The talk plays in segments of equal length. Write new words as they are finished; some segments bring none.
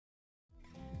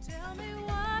Tell me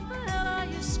what the hell are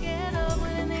you scared of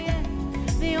when in the end,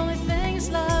 the only thing is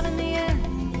love in the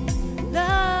end.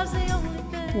 Love's the only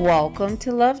thing. Welcome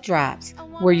to Love Drops,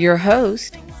 where your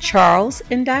hosts, Charles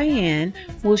and Diane,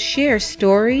 will share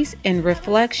stories and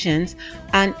reflections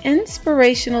on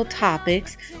inspirational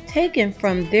topics taken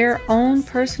from their own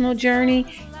personal journey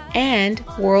and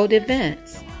world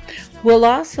events. We'll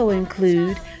also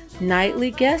include nightly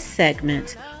guest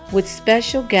segments with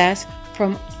special guests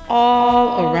from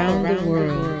all around the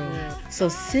world. So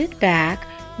sit back,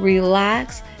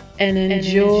 relax, and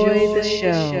enjoy the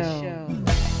show.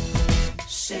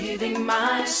 Saving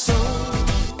my soul.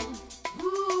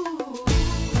 Ooh,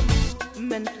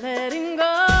 meant letting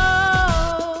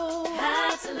go.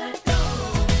 Had to let go.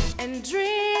 And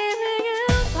dreaming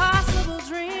impossible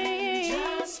dreams.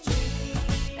 Just dream.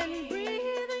 And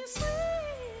breathing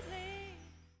sweetly.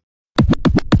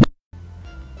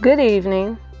 Good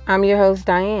evening. I'm your host,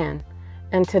 Diane.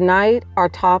 And tonight our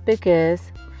topic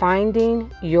is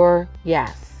finding your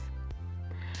yes.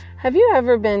 Have you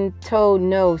ever been told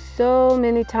no so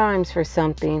many times for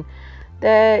something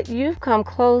that you've come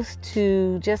close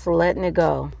to just letting it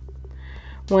go?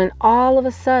 When all of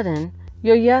a sudden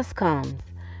your yes comes,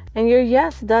 and your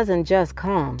yes doesn't just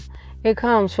come, it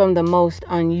comes from the most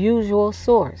unusual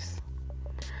source.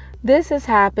 This has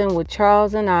happened with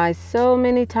Charles and I so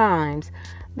many times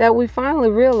that we finally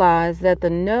realized that the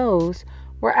no's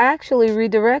were actually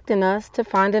redirecting us to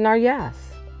finding our yes.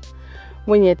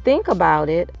 When you think about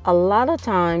it, a lot of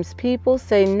times people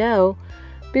say no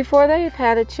before they've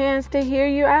had a chance to hear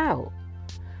you out.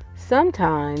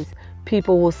 Sometimes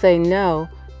people will say no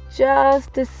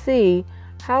just to see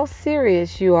how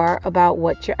serious you are about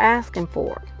what you're asking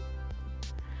for.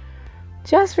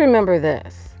 Just remember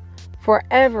this: for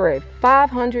every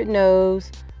 500 no's,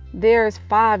 there's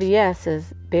 5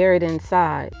 yeses buried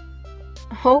inside.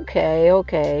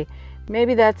 Okay,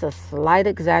 maybe that's a slight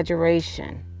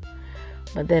exaggeration.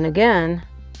 But then again,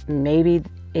 maybe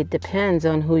it depends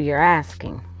on who you're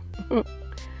asking.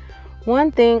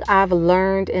 One thing I've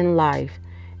learned in life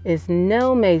is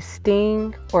no may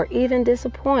sting or even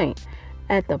disappoint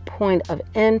at the point of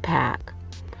impact.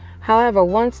 However,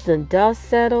 once the dust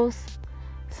settles,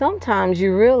 sometimes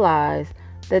you realize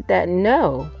that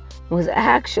no was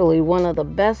actually one of the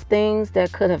best things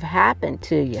that could have happened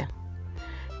to you.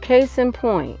 Case in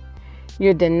point,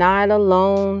 you're denied a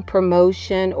loan,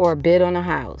 promotion, or a bid on a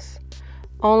house,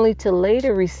 only to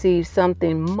later receive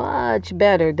something much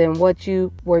better than what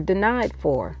you were denied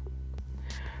for.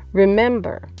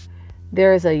 Remember,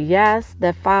 there is a yes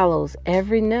that follows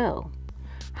every no.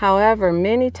 However,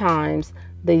 many times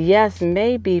the yes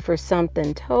may be for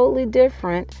something totally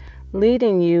different,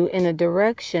 leading you in a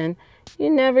direction you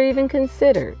never even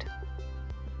considered.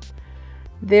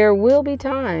 There will be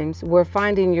times where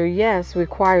finding your yes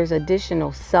requires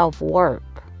additional self-work.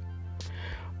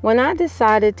 When I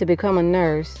decided to become a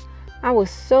nurse, I was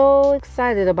so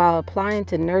excited about applying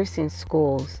to nursing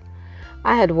schools.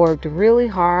 I had worked really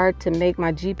hard to make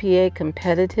my GPA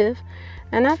competitive,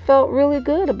 and I felt really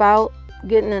good about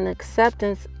getting an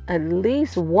acceptance, at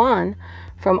least one,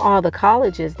 from all the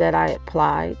colleges that I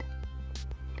applied.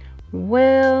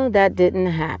 Well, that didn't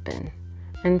happen.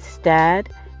 Instead,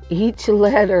 each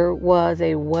letter was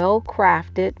a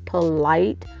well-crafted,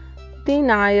 polite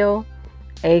denial,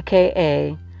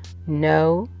 aka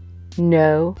no,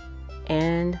 no,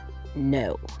 and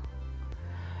no.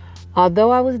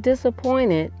 Although I was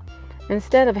disappointed,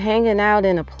 instead of hanging out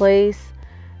in a place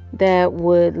that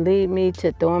would lead me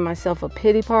to throwing myself a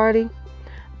pity party,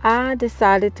 I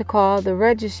decided to call the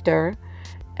register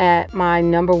at my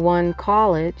number one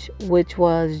college, which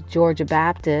was Georgia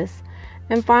Baptist,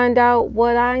 and find out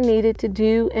what I needed to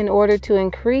do in order to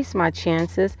increase my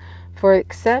chances for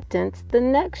acceptance the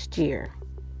next year.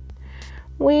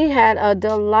 We had a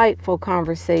delightful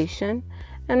conversation,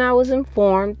 and I was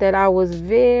informed that I was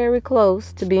very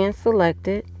close to being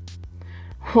selected.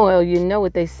 Well, you know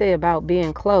what they say about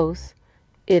being close.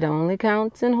 It only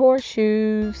counts in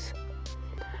horseshoes.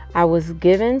 I was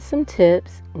given some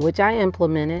tips, which I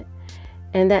implemented,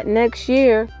 and that next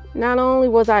year, not only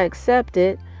was I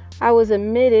accepted, I was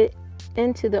admitted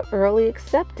into the early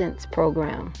acceptance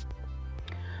program.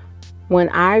 When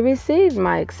I received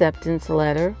my acceptance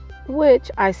letter,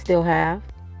 which I still have,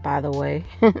 by the way,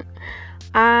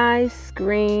 I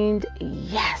screamed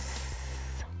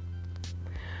yes.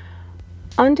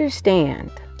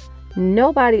 Understand,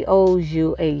 nobody owes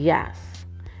you a yes.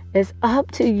 It's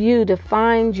up to you to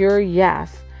find your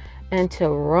yes and to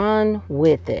run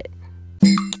with it.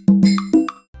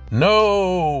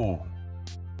 No!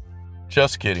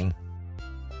 Just kidding.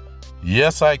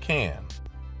 Yes, I can.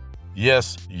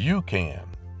 Yes, you can.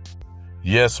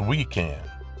 Yes, we can.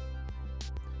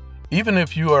 Even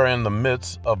if you are in the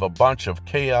midst of a bunch of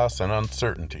chaos and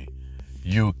uncertainty,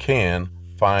 you can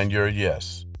find your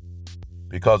yes.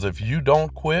 Because if you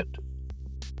don't quit,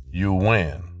 you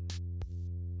win.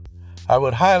 I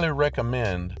would highly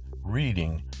recommend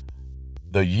reading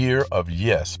The Year of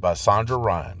Yes by Shonda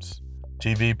Rhimes,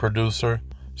 TV producer,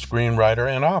 screenwriter,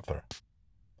 and author,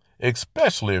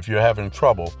 especially if you're having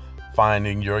trouble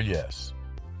finding your yes.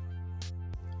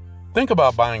 Think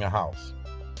about buying a house.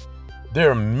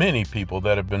 There are many people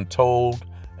that have been told,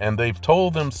 and they've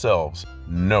told themselves,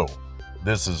 no,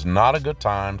 this is not a good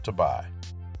time to buy.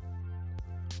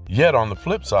 Yet on the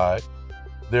flip side,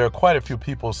 there are quite a few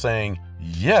people saying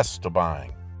yes to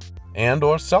buying and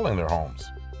or selling their homes.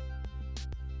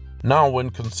 Now, when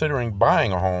considering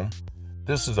buying a home,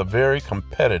 this is a very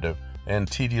competitive and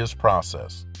tedious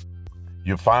process.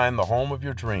 You find the home of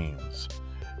your dreams.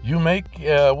 You make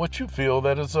what you feel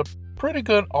that is a pretty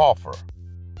good offer,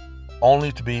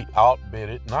 only to be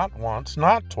outbidded not once,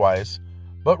 not twice,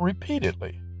 but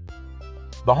repeatedly.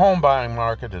 The home buying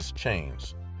market has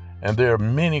changed, and there are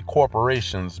many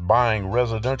corporations buying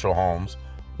residential homes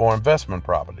for investment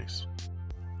properties.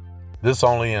 This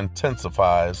only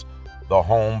intensifies the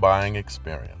home buying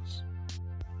experience.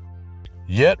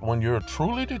 Yet, when you're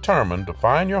truly determined to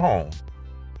find your home,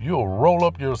 you'll roll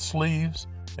up your sleeves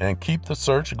and keep the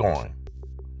search going.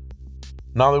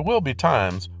 Now, there will be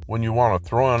times when you want to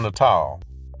throw in the towel,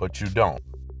 but you don't.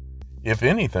 If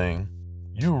anything,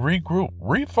 you regroup,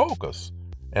 refocus,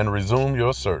 and resume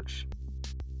your search.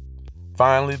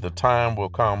 Finally, the time will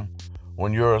come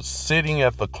when you're sitting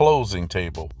at the closing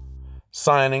table,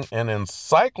 signing an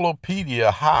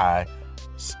encyclopedia-high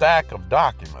stack of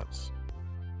documents.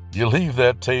 You leave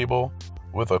that table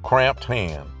with a cramped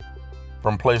hand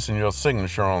from placing your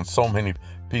signature on so many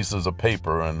pieces of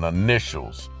paper and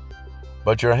initials.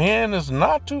 But your hand is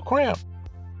not too cramped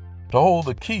to hold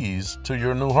the keys to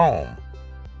your new home.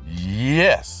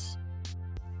 Yes.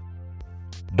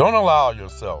 Don't allow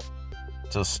yourself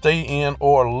to stay in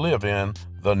or live in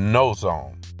the no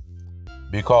zone,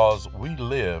 because we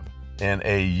live in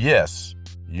a yes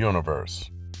universe.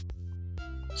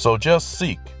 So just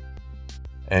seek,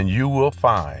 and you will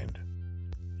find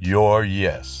your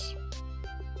yes.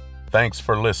 Thanks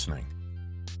for listening.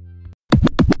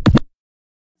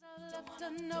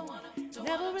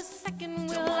 Never a second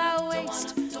will I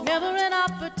waste, never an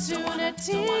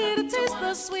opportunity to taste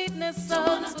the sweetness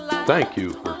of this life. Thank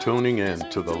you for tuning in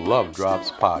to the Love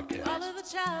Drops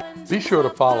podcast. Be sure to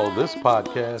follow this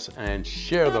podcast and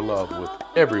share the love with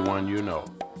everyone you know.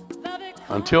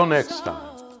 Until next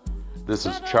time, this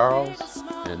is Charles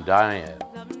and Diane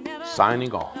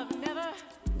signing off.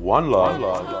 One love.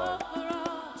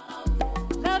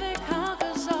 Love it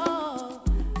conquers all,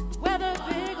 whether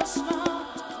big or small.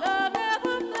 Love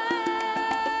never fails.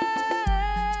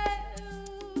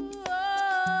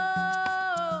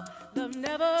 Oh,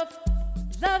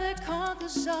 love it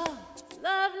conquers all.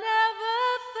 Love never